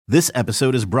This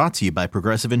episode is brought to you by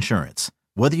Progressive Insurance.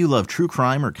 Whether you love true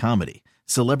crime or comedy,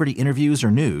 celebrity interviews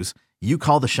or news, you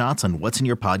call the shots on what's in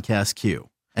your podcast queue.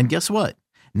 And guess what?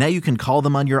 Now you can call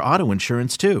them on your auto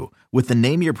insurance too with the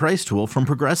Name Your Price tool from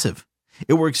Progressive.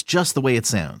 It works just the way it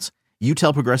sounds. You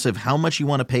tell Progressive how much you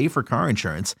want to pay for car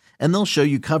insurance, and they'll show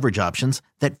you coverage options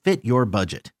that fit your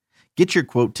budget. Get your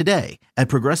quote today at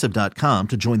Progressive.com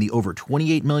to join the over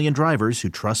 28 million drivers who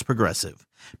trust Progressive.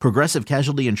 Progressive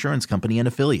Casualty Insurance Company and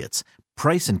Affiliates.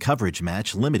 Price and coverage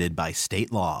match limited by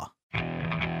state law.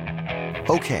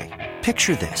 Okay,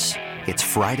 picture this. It's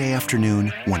Friday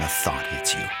afternoon when a thought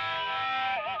hits you.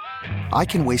 I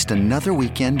can waste another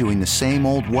weekend doing the same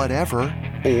old whatever,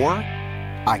 or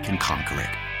I can conquer it.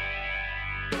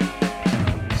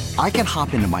 I can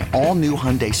hop into my all-new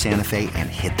Hyundai Santa Fe and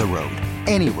hit the road.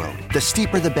 Any road. The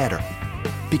steeper, the better.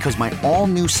 Because my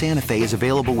all-new Santa Fe is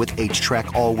available with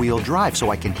H-Track all-wheel drive,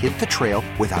 so I can hit the trail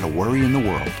without a worry in the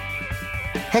world.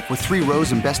 Heck, with 3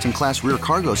 rows and best-in-class rear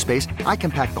cargo space, I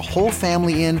can pack the whole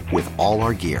family in with all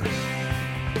our gear.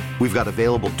 We've got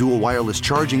available dual wireless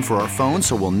charging for our phones,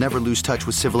 so we'll never lose touch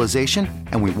with civilization,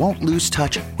 and we won't lose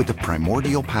touch with the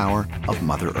primordial power of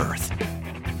Mother Earth.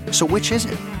 So which is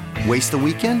it? Waste the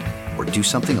weekend or do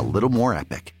something a little more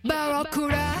epic?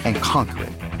 And conquer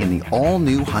it in the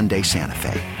all-new Hyundai Santa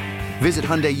Fe. Visit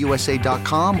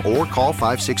HyundaiUSA.com or call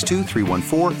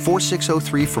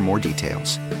 562-314-4603 for more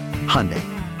details. Hyundai,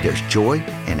 there's joy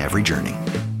in every journey.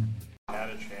 Had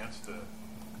a chance to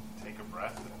take a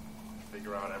breath and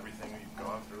figure out everything you've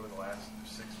gone through in the last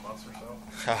 6 months or so?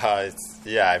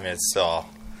 It's still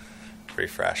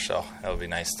pretty fresh, so it'll be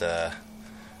nice to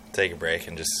take a break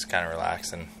and just kind of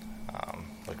relax and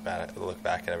look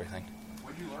back at everything.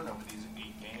 What did you learn over these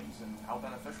 8 games, and how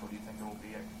beneficial do you think it will be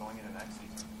going into next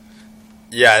season?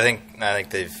 Yeah, I think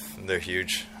they're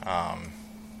huge.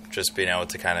 Just being able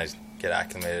to kind of get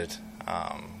acclimated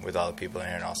with all the people in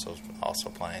here and also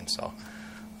playing. So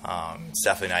it's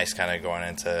definitely nice kind of going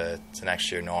into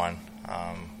next year knowing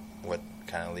what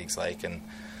kind of league's like and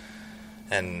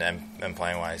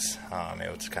playing wise, I'm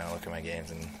able to kind of look at my games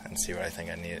and see what I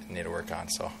think I need to work on.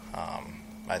 So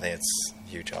I think it's a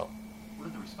huge help. What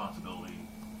did the responsibility,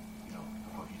 the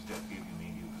coaching staff gave you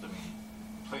mean to you? Because you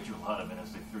played you a lot of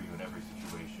minutes. They threw you in every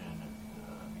situation, and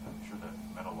I'm sure that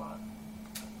meant a lot.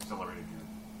 Accelerated your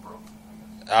growth,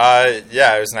 I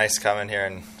guess. It was nice to come in here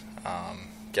and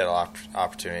get an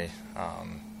opportunity,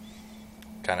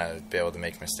 kind of be able to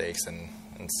make mistakes and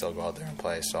still go out there and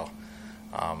play. So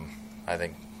I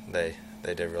think they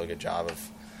did a really good job of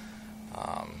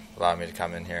allowing me to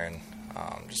come in here and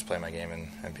just play my game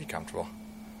and be comfortable.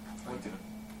 Why didn't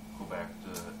go back to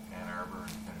Ann Arbor and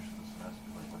finish the semester?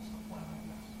 What's the plan,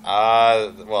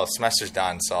 I guess? Well, semester's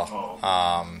done, so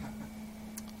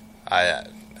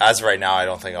as of right now, I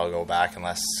don't think I'll go back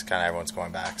unless kind of everyone's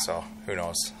going back. So who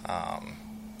knows?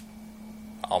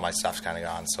 All my stuff's kind of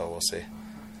gone, so we'll see.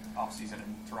 Off season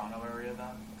in Toronto area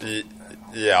then?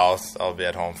 Yeah, I'll be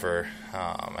at home for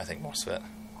I think most of it.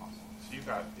 Awesome. So you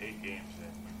got 8 games in.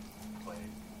 You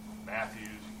played Matthews,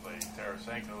 you played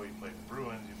Tarasenko, you played the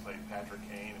Bruins, you played Patrick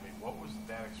Kane. I mean, what was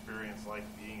that experience like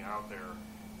being out there,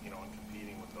 and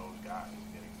competing with those guys,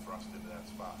 getting thrust into that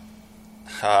spot?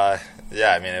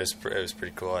 It was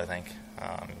pretty cool. I think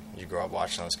you grow up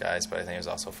watching those guys, but I think it was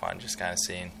also fun just kind of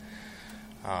seeing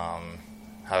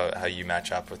how you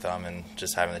match up with them and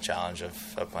just having the challenge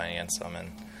of playing against them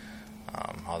and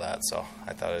all that. So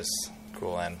I thought it was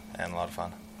cool and a lot of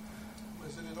fun.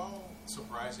 Was it at all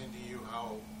surprising to you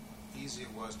how easy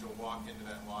it was to walk into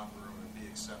that locker room and be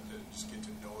accepted and just get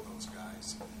to know those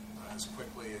guys as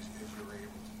quickly as you were able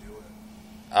to do it?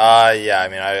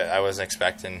 I wasn't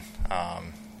expecting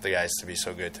the guys to be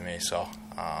so good to me, so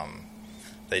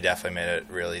they definitely made it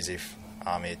real easy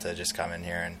on me to just come in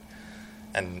here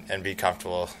and be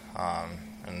comfortable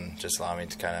and just allow me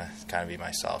to kind of be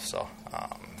myself. So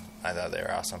I thought they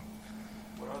were awesome.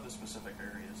 What are the specific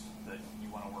areas that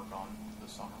you want to work on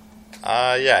this summer?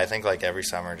 I think like every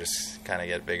summer, just kind of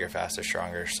get bigger, faster,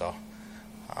 stronger. So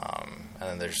and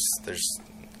then there's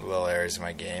little areas of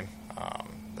my game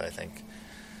that I think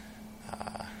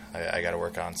I got to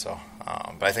work on. So,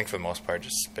 but I think for the most part,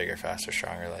 just bigger, faster,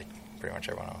 stronger, like pretty much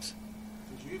everyone else.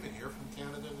 Did you even hear from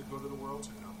Canada to go to the Worlds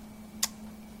or no?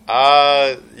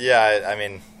 A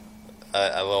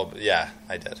little bit. Yeah,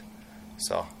 I did.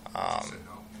 So,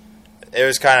 it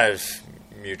was kind of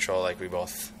mutual. Like we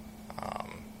both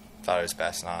thought it was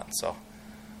best not. So,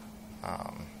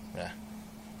 yeah.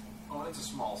 Well, it's a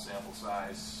small sample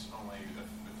size, only a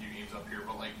few games up here.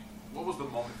 But what was the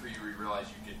moment for you where you realized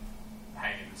you could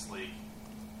hang in this league?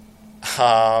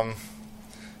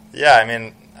 Yeah, I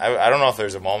mean, I don't know if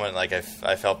there's a moment, like I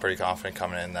felt pretty confident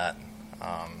coming in that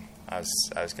I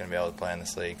was going to be able to play in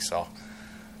this league. So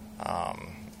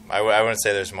I wouldn't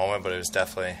say there's a moment, but it was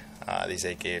definitely these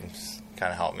 8 games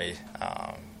kind of helped me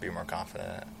be more confident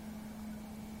in it.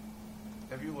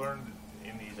 Have you learned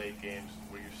in these 8 games,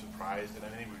 were you surprised at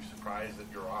anything? Were you surprised that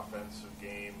your offensive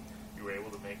game, you were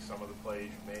able to make some of the plays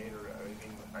you made? Or I mean,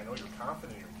 I know you're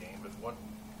confident in your game, but what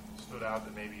stood out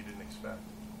that maybe you didn't expect?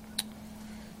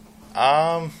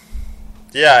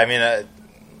 Yeah, I mean,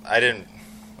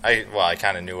 I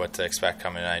kind of knew what to expect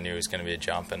coming in. I knew it was going to be a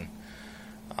jump, and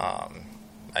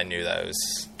I knew that it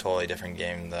was a totally different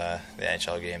game, the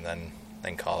NHL game,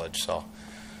 than college. So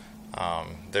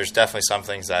there's definitely some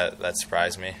things that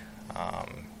surprised me,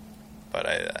 but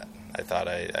I thought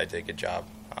I did a good job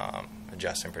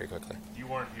adjusting pretty quickly. You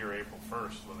weren't here April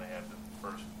 1st when they had the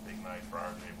first big night for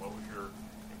our game. What was your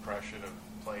impression of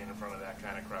playing in front of that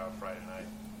kind of crowd Friday night?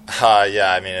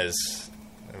 Yeah, I mean, it was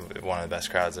one of the best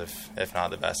crowds, if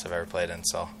not the best I've ever played in.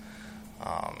 So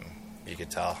you could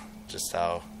tell just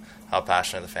how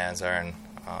passionate the fans are, and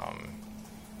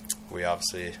we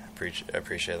obviously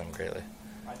appreciate them greatly.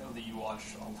 I know that you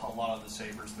watched a lot of the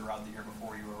Sabres throughout the year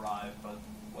before you arrived, but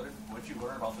what did you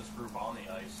learn about this group on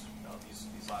the ice?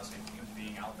 These last 8 games,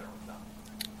 being out there with them.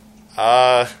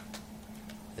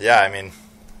 Yeah, I mean,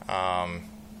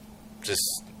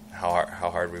 just how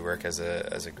hard we work as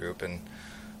a group, and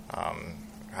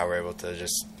how we're able to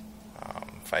just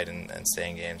fight and stay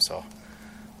in games. So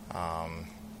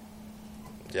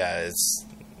yeah, it's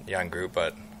a young group,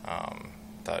 but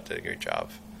thought it did a great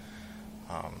job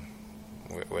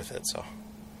with it. So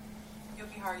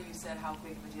Jokiharju, you said how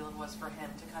big of a deal it was for him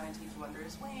to kind of take you under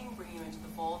his wing, bring you into the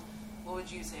fold. What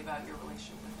would you say about your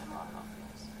relationship with him on and off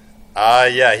the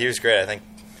ice? Yeah, he was great. I think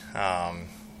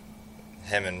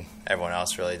him and everyone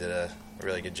else really did a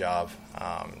really good job,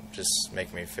 just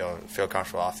making me feel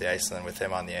comfortable off the ice, and then with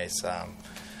him on the ice, I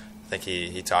think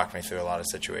he talked me through a lot of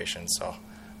situations. So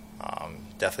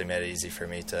definitely made it easy for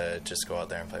me to just go out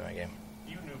there and play my game.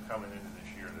 You knew coming into this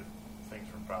year that things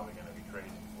were probably going to be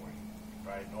crazy for you. You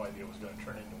probably had no idea it was going to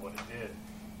turn into what it did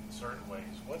in certain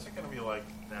ways. What's it going to be like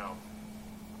now?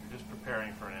 You're just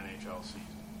preparing for an NHL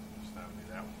season. It's not going to be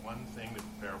that one thing to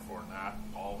prepare for, not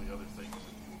all the other things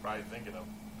that you were probably thinking of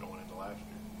going into last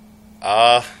year.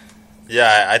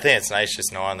 Yeah, I think it's nice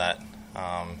just knowing that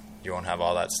you won't have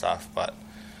all that stuff. But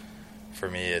for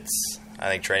me, I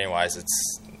think training-wise,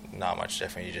 it's not much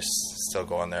different. You just still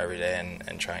go in there every day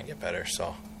and try and get better.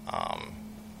 So I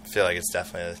feel like it's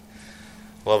definitely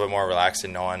a little bit more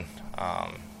relaxing knowing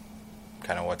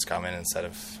kind of what's coming instead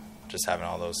of just having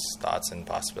all those thoughts and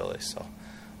possibilities. So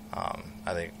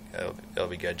I think it'll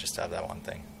be good just to have that one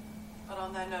thing. But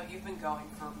on that note, you've been going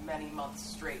for many months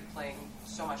straight playing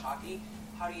so much hockey.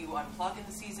 How do you unplug in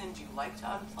the season? Do you like to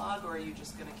unplug, or are you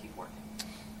just going to keep working?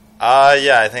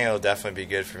 Yeah, I think it'll definitely be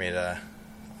good for me to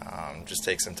just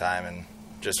take some time and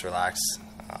just relax.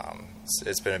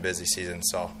 It's been a busy season,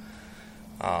 so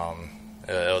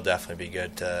it'll definitely be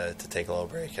good to take a little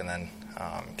break and then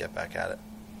get back at it.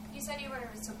 You said you were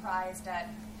surprised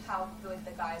at how good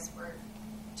the guys were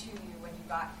to you when you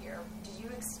got here. Did you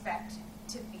expect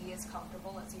to be as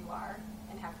comfortable as you are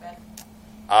and have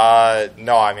been?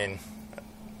 No, I mean,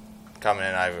 coming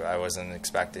in, I wasn't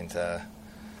expecting to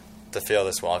feel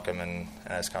this welcome and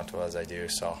as comfortable as I do.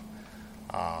 So,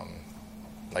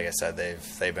 like I said,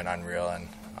 they've been unreal and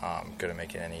couldn't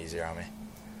make it any easier on me.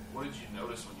 What did you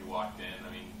notice when you walked in?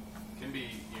 I mean, it can be,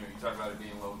 you talk about it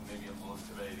being maybe a little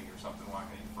intimidating or something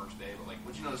walking in your first day, but like,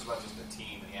 what did you notice about just the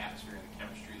team and the atmosphere and the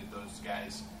chemistry that those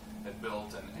guys had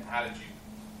built, and how did you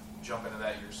jump into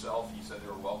that yourself? You said they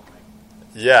were welcoming.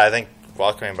 Yeah, I think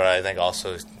welcoming, but I think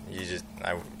also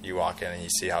you walk in and you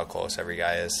see how close every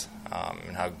guy is,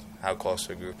 and how close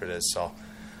to a group it is. So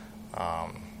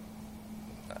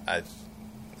I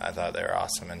thought they were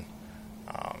awesome, and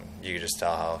you could just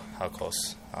tell how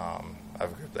close of a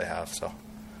group they have. So.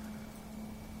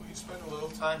 Will you spend a little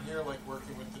time here, like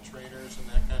working with the trainers and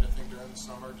that kind of thing during the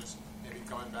summer, just maybe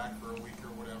going back for a week or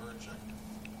whatever and checking?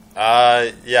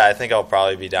 Yeah, I think I'll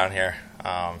probably be down here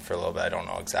for a little bit. I don't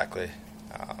know exactly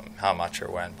how much or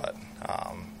when, but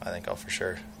I think I'll for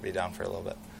sure be down for a little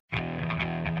bit.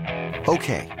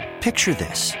 Okay, picture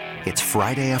this. It's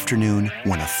Friday afternoon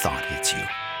when a thought hits you.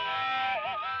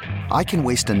 I can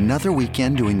waste another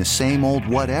weekend doing the same old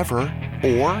whatever,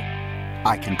 or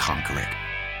I can conquer it.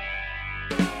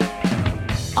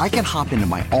 I can hop into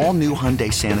my all-new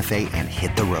Hyundai Santa Fe and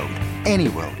hit the road. Any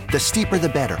road. The steeper, the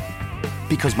better.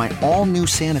 Because my all-new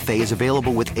Santa Fe is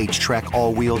available with H-Track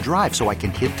all-wheel drive, so I can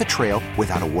hit the trail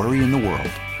without a worry in the world.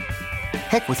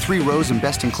 Heck, with 3 rows and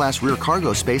best-in-class rear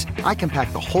cargo space, I can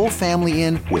pack the whole family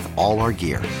in with all our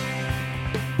gear.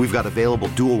 We've got available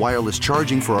dual wireless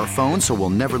charging for our phones, so we'll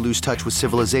never lose touch with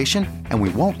civilization, and we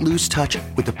won't lose touch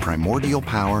with the primordial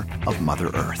power of Mother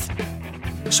Earth.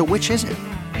 So which is it?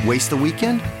 Waste the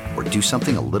weekend or do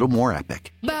something a little more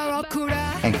epic?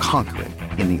 And conquer it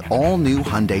in the all-new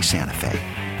Hyundai Santa Fe.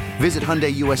 Visit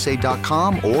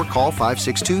HyundaiUSA.com or call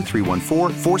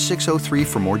 562-314-4603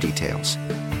 for more details.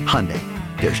 Hyundai,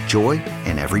 there's joy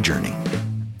in every journey.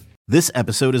 This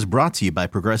episode is brought to you by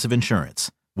Progressive Insurance.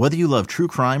 Whether you love true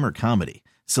crime or comedy,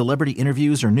 celebrity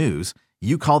interviews or news,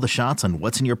 you call the shots on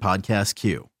what's in your podcast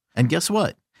queue. And guess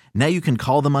what? Now you can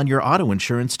call them on your auto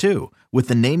insurance too with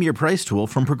the Name Your Price tool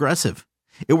from Progressive.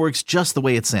 It works just the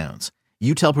way it sounds.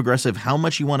 You tell Progressive how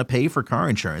much you want to pay for car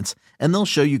insurance, and they'll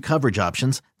show you coverage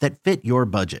options that fit your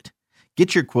budget.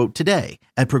 Get your quote today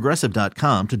at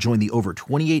Progressive.com to join the over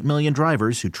 28 million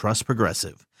drivers who trust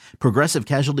Progressive. Progressive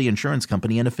Casualty Insurance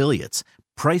Company and Affiliates.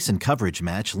 Price and coverage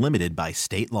match limited by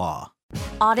state law.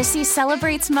 Odyssey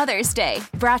celebrates Mother's Day,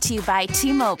 brought to you by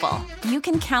T-Mobile. You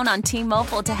can count on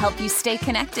T-Mobile to help you stay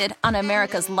connected on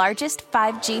America's largest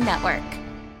 5G network.